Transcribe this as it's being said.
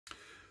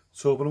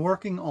So I've been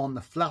working on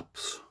the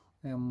flaps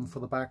for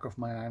the back of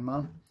my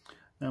Ironman.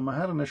 I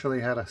had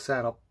initially had a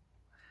setup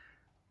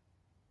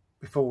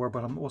before,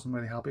 but I wasn't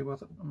really happy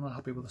with it. I'm not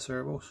happy with the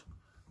servos,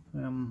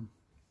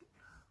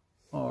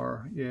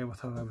 or yeah, with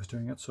how I was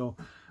doing it. So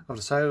I've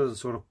decided to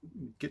sort of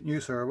get new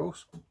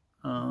servos,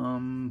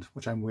 and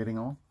which I'm waiting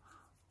on,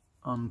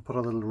 and put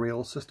a little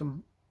rail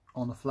system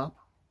on the flap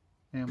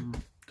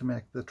to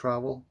make the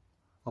travel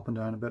up and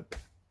down a bit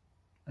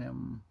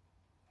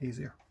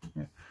easier.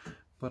 Yeah.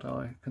 But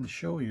I can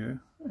show you,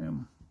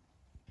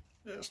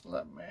 just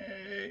let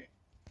me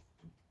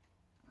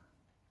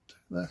do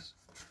this.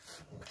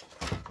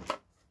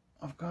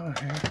 I've got it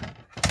here.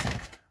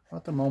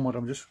 At the moment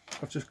I've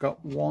just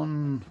got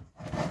one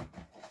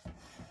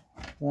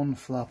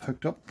flap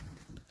hooked up.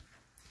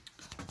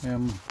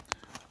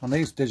 On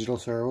these digital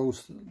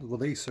servos, well,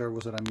 these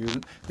servos that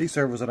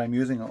I'm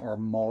using are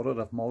modded.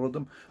 I've modded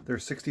them. They're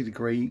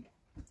 60-degree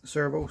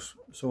servos,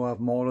 so I've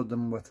modded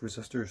them with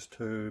resistors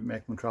to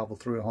make them travel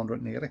through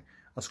 180,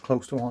 as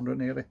close to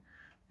 180,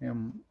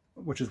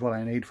 which is what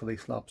I need for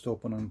these flaps to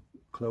open and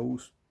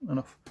close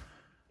enough.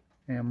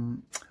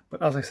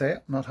 But as I say,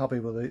 I'm not happy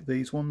with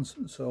these ones,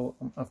 so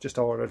I've just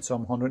ordered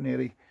some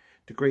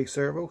 180-degree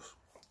servos,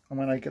 and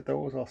when I get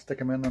those I'll stick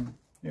them in and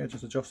yeah,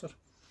 just adjust it.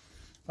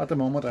 At the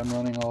moment I'm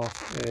running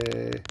off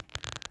a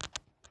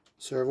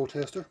servo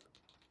tester,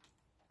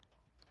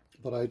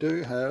 but I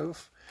do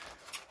have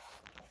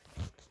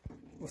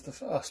with the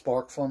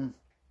sparkfun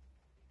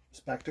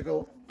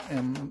spectacle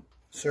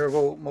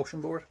servo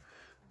motion board,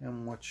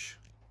 which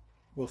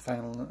will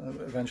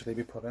eventually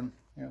be put in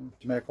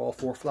to make all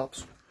 4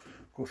 flaps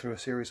go through a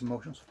series of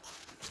motions.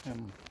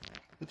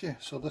 But yeah,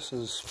 so this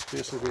is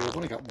basically, I've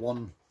only got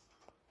one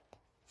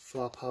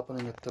flap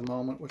happening at the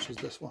moment, which is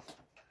this one,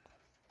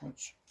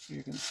 which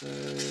you can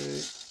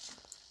see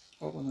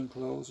opens and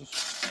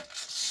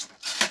closes,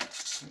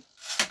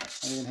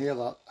 and you can hear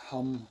that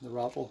hum, the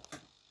rattle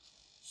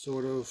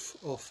sort of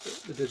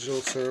the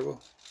digital servo,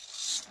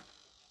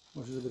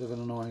 which is a bit of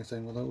an annoying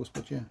thing with those,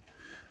 but yeah.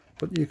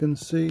 But you can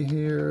see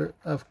here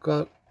I've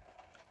got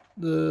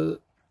the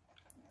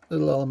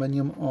little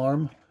aluminium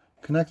arm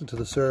connected to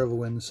the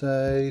servo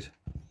inside,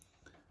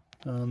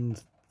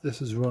 and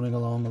this is running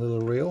along a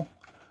little rail.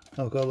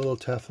 I've got a little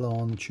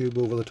Teflon tube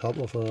over the top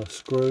of a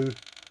screw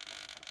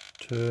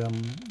to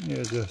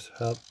yeah, just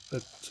help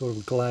it sort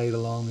of glide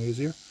along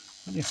easier.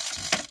 But yeah,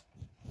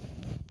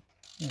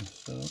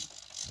 so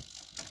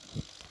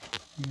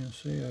you can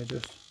see I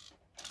just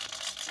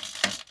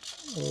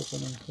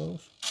open and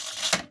close.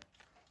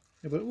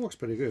 Yeah, but it works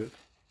pretty good,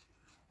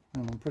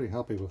 and I'm pretty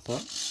happy with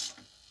that.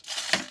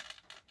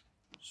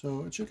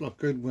 So it should look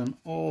good when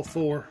all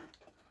 4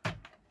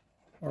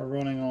 are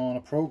running on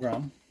a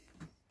program.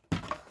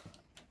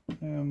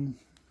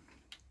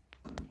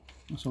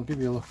 So I'll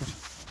give you a look at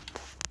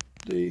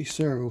the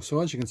servo. So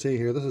as you can see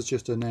here, this is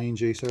just a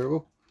 9G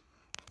servo,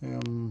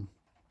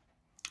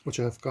 which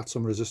I've got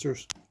some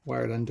resistors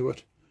wired into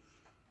it.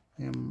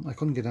 I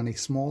couldn't get any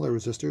smaller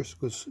resistors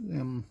because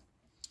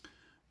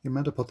you're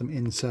meant to put them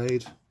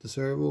inside the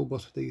servo,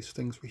 but these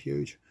things were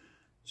huge,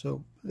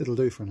 so it'll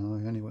do for now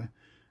anyway.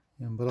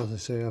 But as I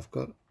say, I've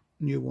got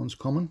new ones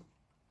coming,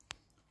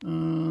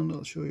 and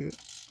I'll show you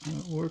how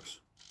it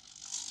works.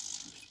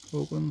 Just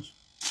opens,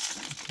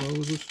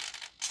 closes.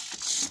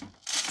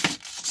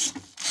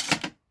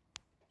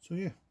 So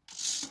yeah,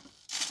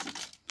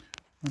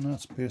 and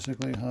that's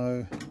basically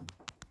how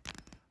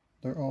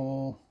they're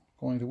all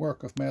going to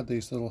work. I've made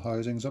these little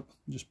housings up,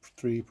 just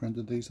 3D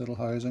printed these little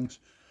housings,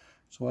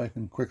 so I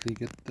can quickly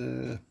get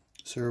the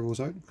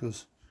servos out,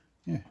 because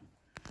yeah,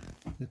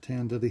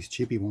 these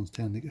cheapy ones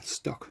tend to get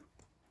stuck.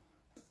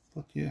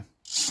 But yeah,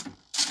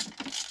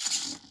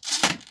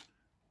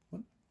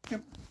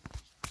 yep.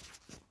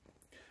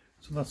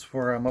 So that's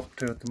where I'm up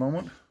to at the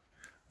moment.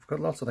 I've got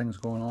lots of things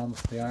going on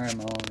with the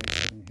Ironman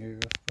sitting here,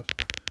 but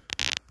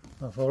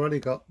I've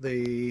already got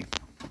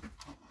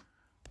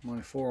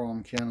my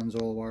forearm cannons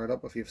all wired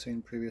up. If you've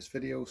seen previous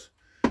videos,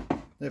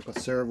 they've got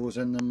servos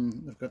in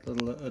them. They've got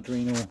little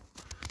Arduino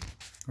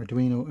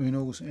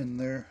Unos in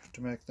there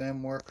to make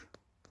them work.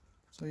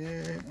 So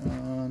yeah,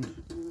 and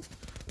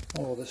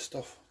all this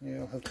stuff.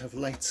 Yeah, I'll have to have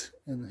lights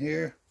in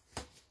here.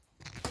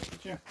 But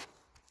yeah,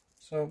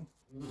 so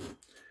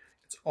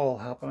it's all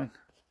happening.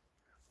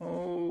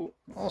 Oh,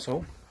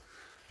 also,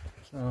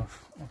 so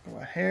I'll go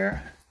out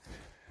here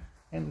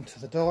into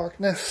the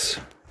darkness,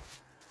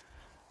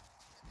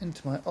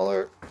 into my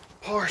other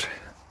part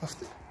of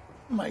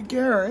my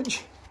garage,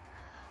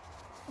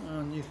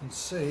 and you can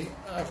see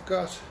I've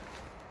got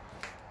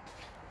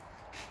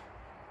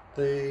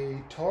the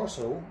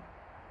torso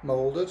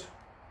molded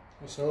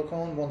with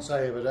silicone, one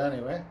side of it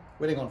anyway,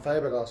 waiting on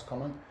fiberglass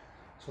coming.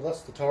 So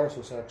that's the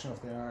torso section of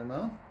the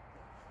Ironman.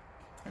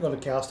 I'm going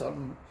to cast out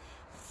in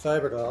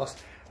fiberglass.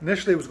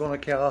 Initially I was going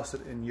to cast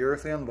it in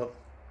urethane, but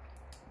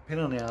pain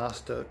in the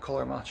ass to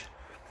colour match,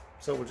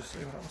 so we'll just see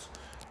what happens.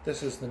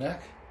 This is the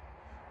neck.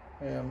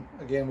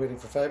 Again, waiting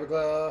for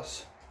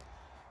fiberglass,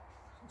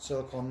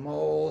 silicone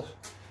mold.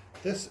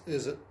 This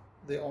is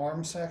the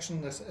arm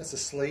section is a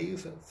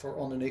sleeve for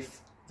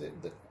underneath.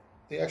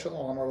 The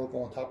actual armor will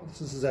go on top of this.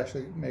 This is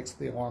actually makes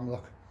the arm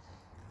look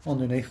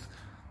underneath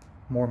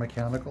more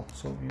mechanical.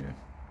 So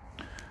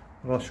yeah,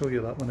 but I'll show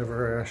you that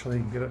whenever I actually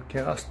get it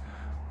cast.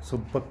 So,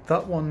 but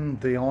that one,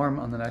 the arm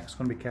and the neck is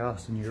going to be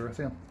cast in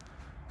urethane,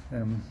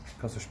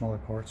 because they're smaller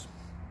parts,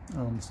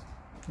 and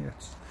yeah,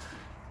 it's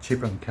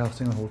cheaper than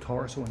casting the whole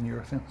torso in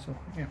urethane. So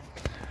yeah,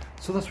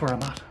 so that's where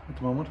I'm at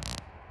the moment.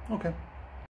 Okay.